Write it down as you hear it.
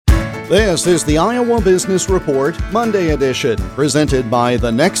This is the Iowa Business Report Monday edition, presented by the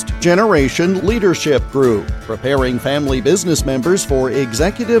Next Generation Leadership Group, preparing family business members for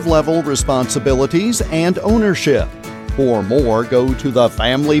executive-level responsibilities and ownership. For more, go to the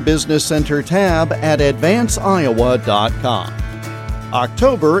Family Business Center tab at advanceiowa.com.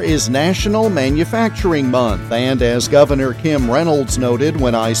 October is National Manufacturing Month, and as Governor Kim Reynolds noted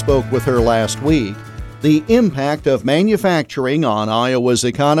when I spoke with her last week, the impact of manufacturing on Iowa's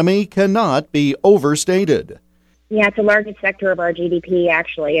economy cannot be overstated. Yeah, it's the largest sector of our GDP,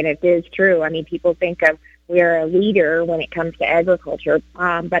 actually, and it is true. I mean, people think of we're a leader when it comes to agriculture,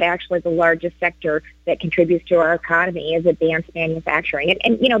 but actually the largest sector that contributes to our economy is advanced manufacturing.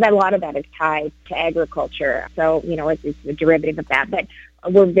 And that a lot of that is tied to agriculture. So, it's a derivative of that. But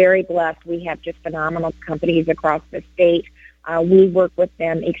we're very blessed. We have just phenomenal companies across the state. We work with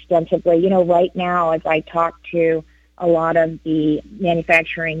them extensively. Right now, as I talk to a lot of the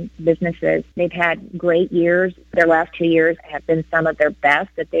manufacturing businesses, they've had great years. Their last 2 years have been some of their best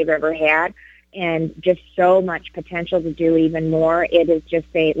that they've ever had, and just so much potential to do even more. It is just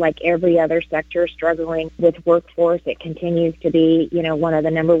like every other sector struggling with workforce. It continues to be, one of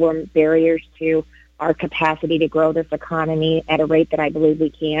the number one barriers to our capacity to grow this economy at a rate that I believe we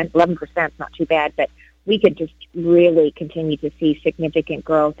can. 11% is not too bad, but we could just really continue to see significant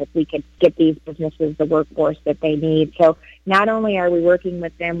growth if we could get these businesses the workforce that they need. So not only are we working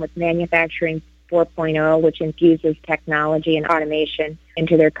with them with Manufacturing 4.0, which infuses technology and automation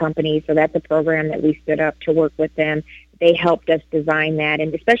into their companies. So that's a program that we stood up to work with them. They helped us design that,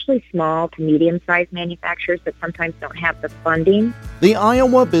 and especially small to medium-sized manufacturers that sometimes don't have the funding. The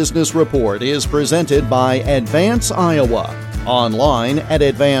Iowa Business Report is presented by Advance Iowa, online at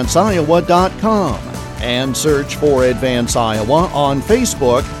advanceiowa.com. And search for Advance Iowa on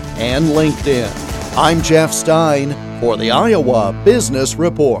Facebook and LinkedIn. I'm Jeff Stein for the Iowa Business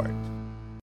Report.